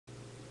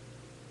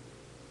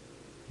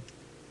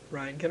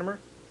Ryan Kennemur,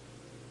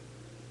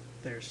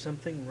 there's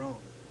something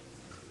wrong.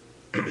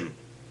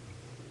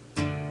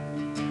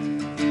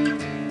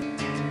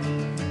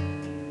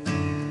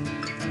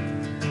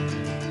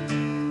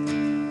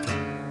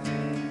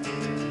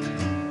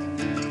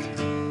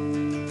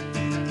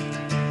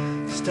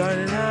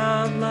 Started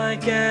out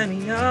like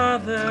any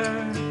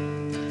other.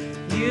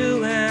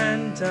 You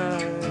and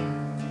I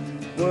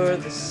were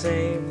the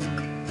same.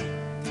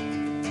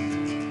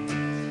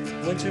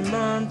 Winter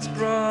months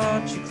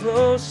brought you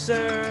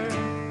closer.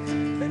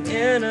 An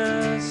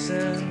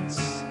innocence,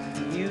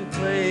 you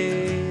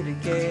played a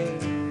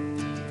game.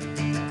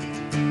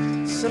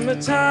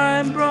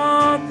 Summertime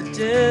brought the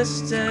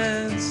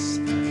distance,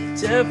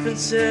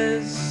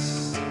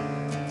 differences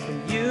for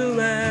you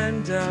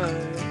and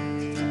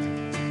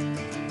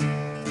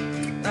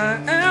I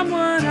am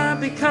what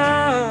I've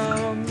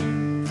become,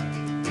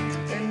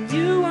 and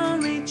you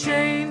only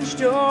changed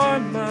your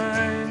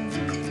mind.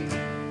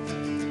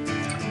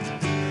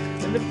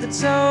 And if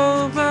it's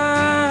over,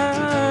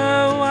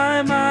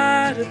 why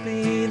might it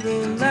be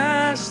the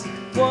last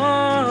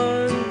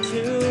one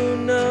to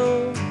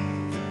know?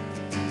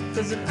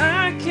 'Cause if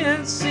I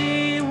can't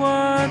see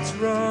what's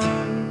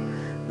wrong,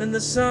 then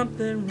there's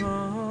something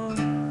wrong.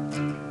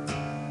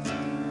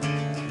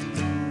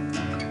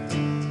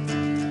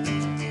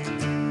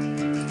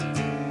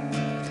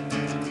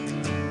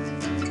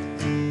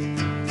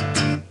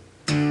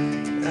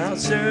 Out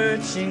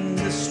searching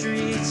the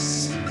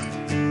streets,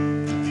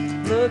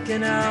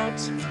 looking out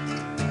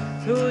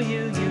who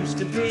you used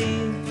to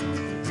be.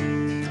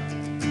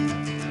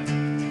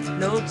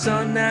 Notes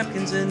on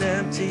napkins and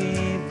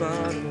empty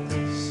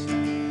bottles,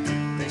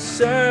 they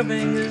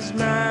serving as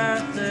my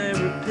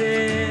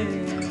therapy.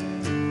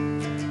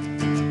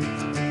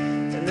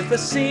 And if I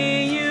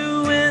see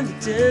you in the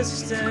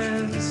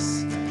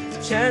distance,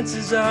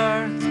 chances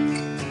are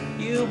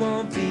you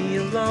won't be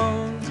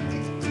alone.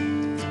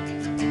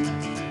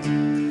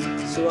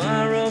 So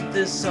I wrote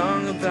this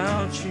song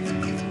about you.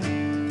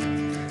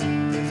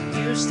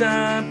 You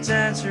stopped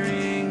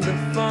answering the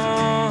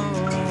phone.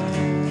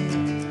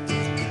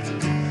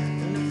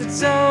 And if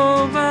it's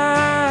over,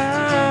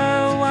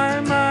 why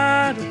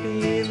might it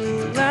be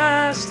the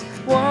last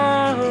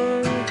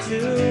one to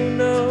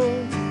know?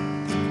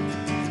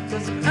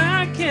 'Cause if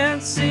I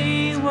can't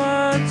see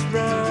what's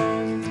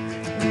wrong,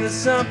 then there's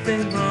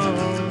something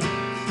wrong.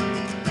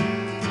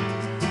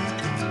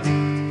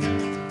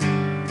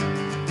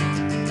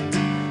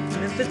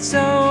 If it's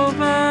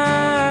over,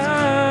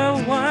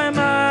 why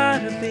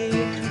might it be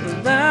the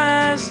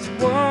last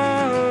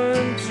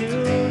one to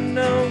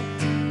know?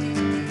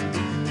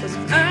 'Cause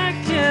if I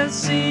can't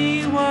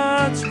see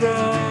what's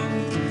wrong,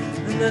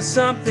 then there's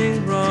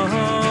something wrong.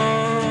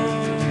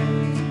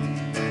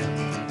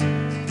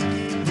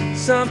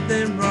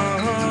 Something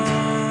wrong.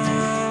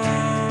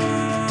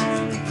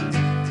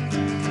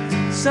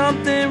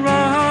 Something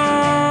wrong.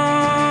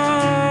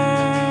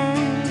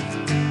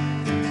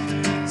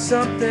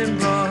 Something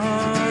wrong.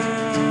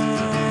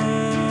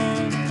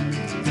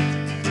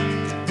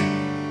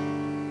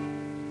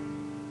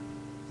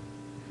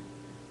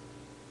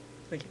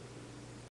 Thank you.